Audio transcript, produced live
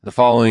The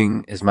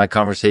following is my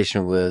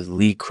conversation with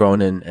Lee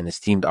Cronin, an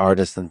esteemed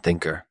artist and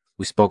thinker.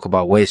 We spoke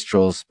about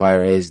Wastrels,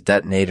 Spiraeas,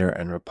 Detonator,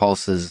 and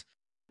Repulses.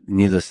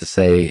 Needless to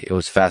say, it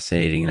was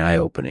fascinating and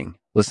eye-opening.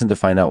 Listen to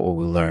find out what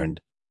we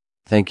learned.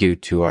 Thank you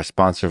to our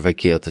sponsor,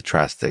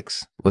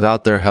 Tetrastics.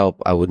 Without their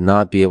help, I would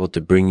not be able to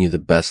bring you the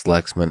best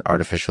Lexman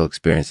artificial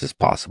experiences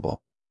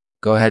possible.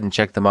 Go ahead and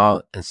check them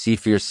out and see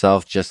for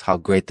yourself just how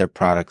great their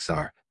products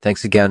are.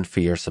 Thanks again for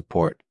your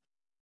support.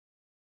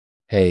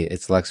 Hey,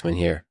 it's Lexman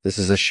here. This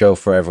is a show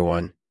for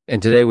everyone.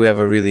 And today we have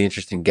a really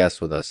interesting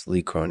guest with us,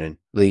 Lee Cronin.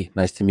 Lee,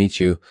 nice to meet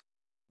you.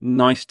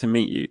 Nice to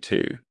meet you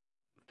too.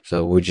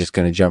 So we're just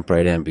going to jump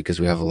right in because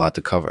we have a lot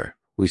to cover.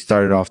 We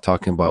started off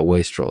talking about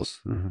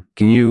wastrels.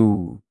 Can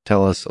you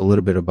tell us a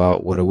little bit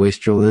about what a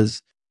wastrel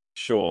is?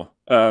 Sure.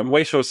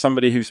 Wastrel is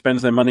somebody who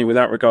spends their money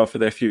without regard for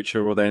their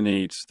future or their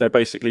needs. They're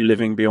basically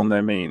living beyond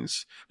their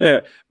means.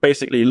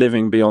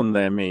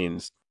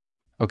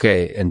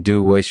 Okay, and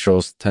do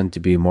wastrels tend to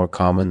be more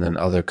common than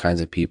other kinds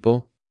of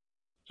people?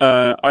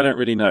 I don't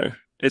really know.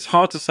 It's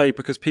hard to say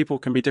because people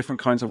can be different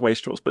kinds of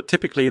wastrels, but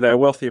typically they're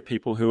wealthier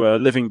people who are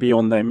living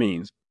beyond their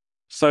means.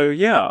 So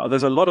yeah,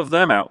 there's a lot of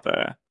them out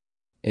there.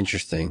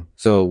 Interesting.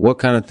 So what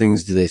kind of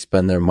things do they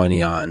spend their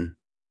money on?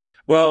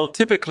 Well,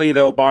 typically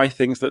they'll buy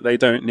things that they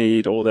don't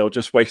need, or they'll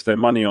just waste their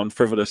money on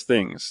frivolous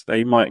things.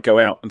 They might go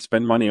out and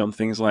spend money on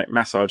things like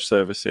massage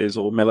services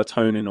or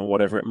melatonin or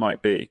whatever it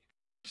might be.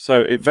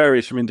 So it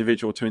varies from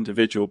individual to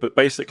individual, but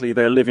basically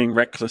they're living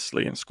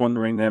recklessly and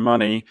squandering their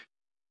money.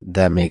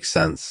 That makes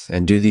sense.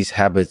 And do these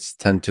habits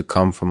tend to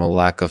come from a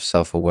lack of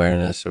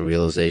self-awareness or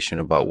realization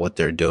about what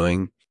they're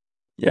doing?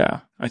 Yeah,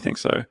 I think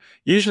so.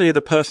 Usually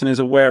the person is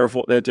aware of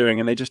what they're doing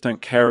and they just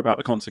don't care about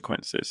the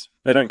consequences.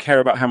 They don't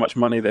care about how much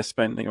money they're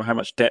spending or how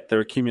much debt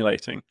they're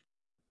accumulating.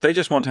 They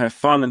just want to have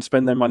fun and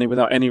spend their money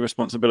without any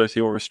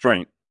responsibility or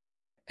restraint.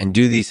 And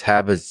do these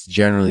habits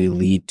generally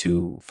lead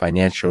to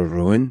financial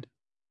ruin?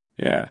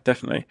 Yeah,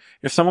 definitely.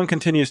 If someone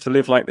continues to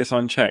live like this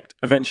unchecked,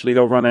 eventually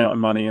they'll run out of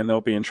money and they'll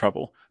be in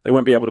trouble. They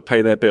won't be able to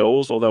pay their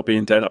bills or they'll be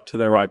in debt up to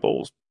their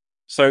eyeballs.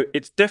 So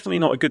it's definitely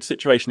not a good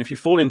situation if you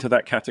fall into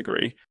that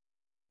category.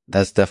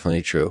 That's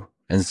definitely true.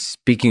 And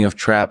speaking of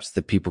traps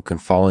that people can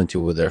fall into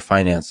with their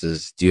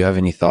finances, do you have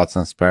any thoughts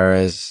on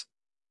Spiraeas?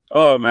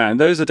 Oh man,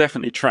 those are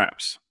definitely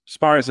traps.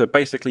 Spiraeas are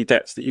basically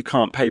debts that you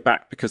can't pay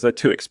back because they're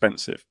too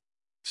expensive.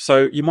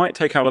 So you might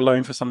take out a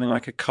loan for something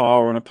like a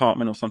car or an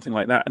apartment or something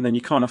like that, and then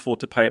you can't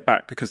afford to pay it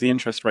back because the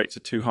interest rates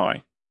are too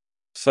high.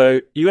 So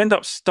you end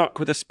up stuck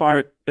with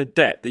a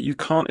debt that you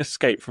can't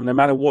escape from no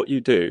matter what you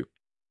do.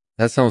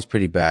 That sounds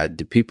pretty bad.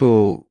 Do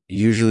people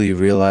usually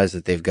realize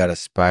that they've got a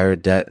Spire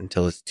debt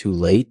until it's too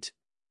late?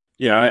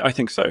 Yeah, I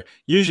think so.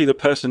 Usually the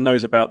person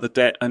knows about the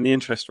debt and the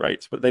interest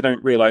rates, but they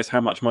don't realize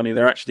how much money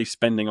they're actually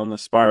spending on the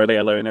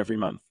Spiraea loan every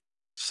month.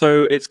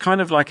 So it's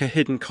kind of like a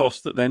hidden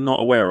cost that they're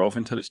not aware of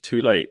until it's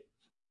too late.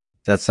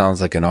 That sounds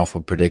like an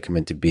awful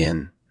predicament to be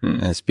in.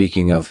 And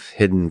speaking of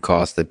hidden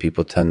costs that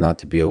people tend not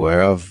to be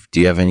aware of,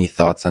 do you have any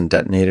thoughts on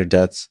detonator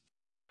debts?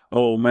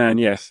 Oh man,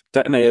 yes.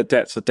 Detonator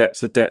debts are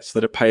debts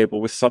that are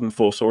payable with sudden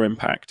force or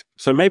impact.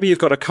 So maybe you've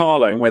got a car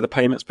loan where the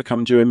payments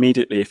become due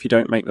immediately if you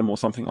don't make them or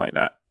something like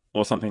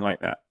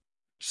that.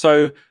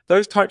 So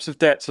those types of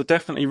debts are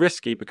definitely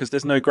risky because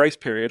there's no grace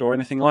period or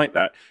anything like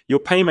that. Your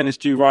payment is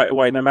due right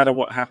away no matter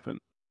what happened.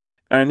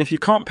 And if you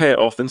can't pay it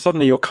off, then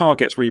suddenly your car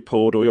gets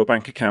repulled or your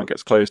bank account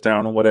gets closed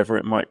down or whatever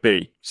it might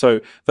be.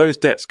 So those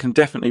debts can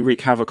definitely wreak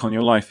havoc on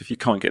your life if you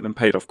can't get them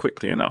paid off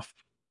quickly enough.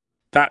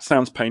 That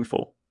sounds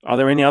painful. Are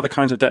there any other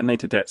kinds of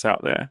detonator debts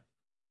out there?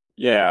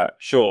 Yeah,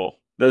 sure.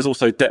 There's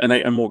also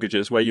detonator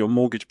mortgages where your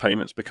mortgage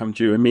payments become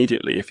due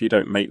immediately if you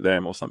don't make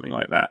them or something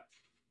like that.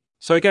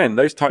 So again,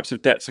 those types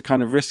of debts are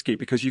kind of risky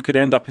because you could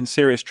end up in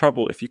serious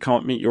trouble if you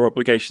can't meet your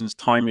obligations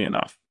timely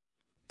enough.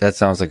 That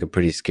sounds like a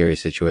pretty scary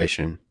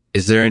situation.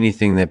 Is there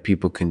anything that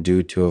people can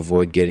do to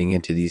avoid getting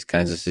into these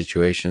kinds of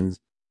situations?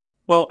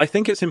 Well, I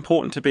think it's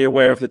important to be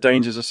aware of the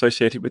dangers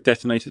associated with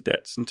detonator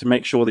debts and to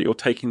make sure that you're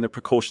taking the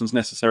precautions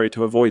necessary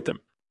to avoid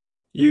them.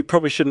 You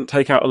probably shouldn't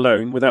take out a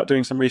loan without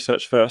doing some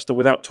research first or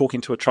without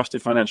talking to a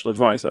trusted financial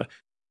advisor.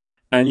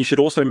 And you should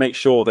also make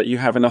sure that you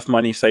have enough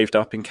money saved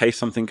up in case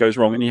something goes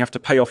wrong and you have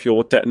to pay off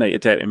your detonator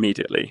debt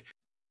immediately.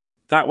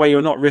 That way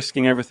you're not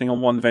risking everything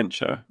on one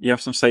venture. You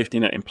have some safety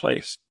net in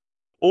place.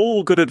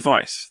 All good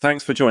advice.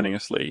 Thanks for joining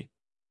us, Lee.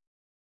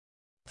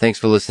 Thanks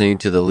for listening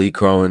to the Lee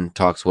Cronin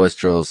Talks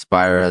Wastrels,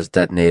 Spiraeas,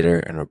 Detonator,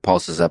 and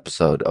Repulses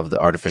episode of the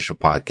Artificial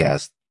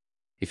Podcast.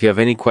 If you have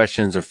any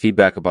questions or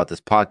feedback about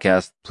this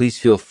podcast, please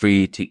feel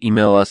free to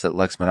email us at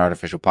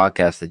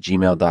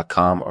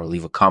lexmanartificialpodcast@gmail.com or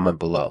leave a comment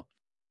below.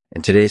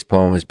 And today's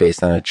poem is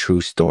based on a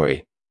true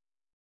story.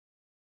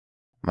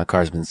 My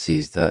car's been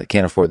seized.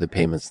 Can't afford the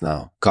payments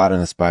now. Caught in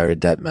a Spire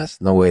debt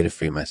mess. No way to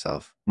free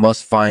myself.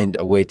 Must find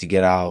a way to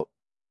get out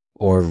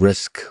or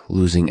risk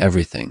losing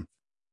everything.